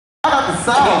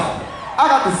sauce. I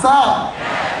got the sauce.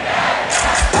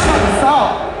 I got the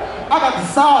sauce. I got the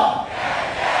sauce.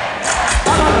 I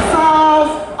got the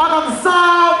sauce. I got the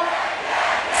sauce.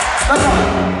 Let's go.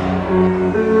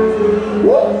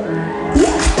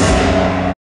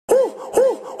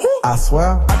 I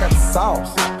swear, I got the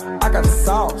sauce. I got the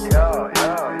sauce. I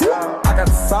got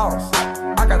the sauce.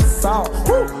 I got the sauce.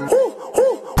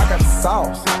 I got the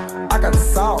sauce. I got the sauce. I got the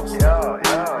sauce.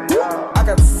 I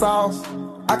got the sauce.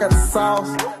 I got the sauce. I got the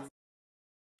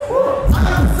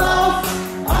sauce.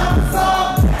 I got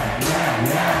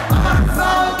the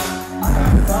sauce. I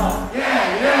got the sauce.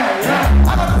 Yeah.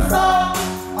 I got the sauce.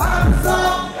 I got the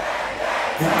sauce.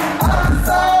 I got the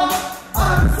sauce. I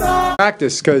got the sauce.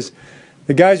 Practice, because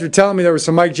the guys were telling me there was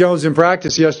some Mike Jones in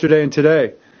practice yesterday and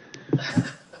today.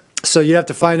 So you have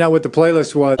to find out what the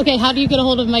playlist was. Okay, how do you get a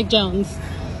hold of Mike Jones?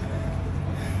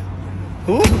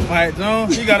 Who? Mike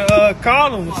Jones? You gotta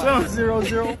call him.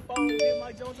 700.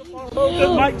 Mike Jones about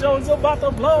Mike Jones about to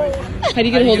blow. How do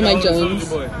you get a hold of Mike Jones?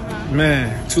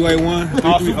 Man,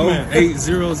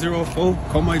 281-330-8004.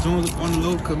 Call Mike Jones up on the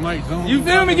low, cause Mike Jones. You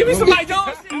feel me? Give me some Mike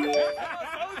Jones. Boy,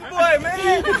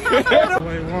 man.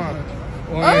 281.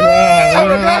 Oh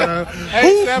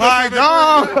my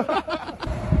God!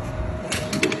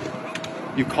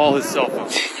 You call his cell phone.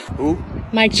 Who?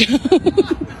 Mike Jones.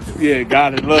 Yeah,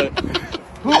 got it. Look.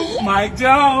 Who? Mike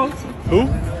Jones. Who?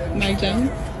 Mike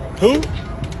Jones? Who?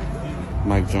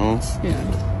 Mike Jones? Yeah.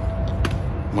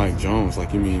 Mike Jones,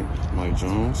 like you mean Mike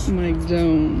Jones? Mike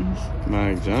Jones.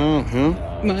 Mike Jones, him?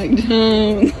 Mike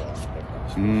Jones.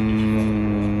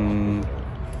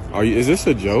 Is this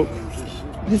a joke?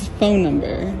 His phone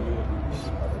number.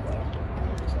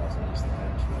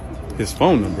 His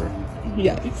phone number?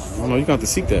 Yes. Oh no, you got to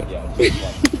seek that.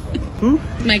 Who?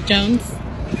 Mike Jones.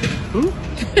 Who?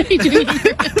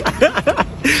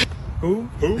 Who?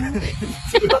 Who? No,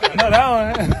 that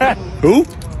one. Who?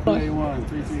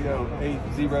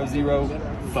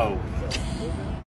 281-330-8004.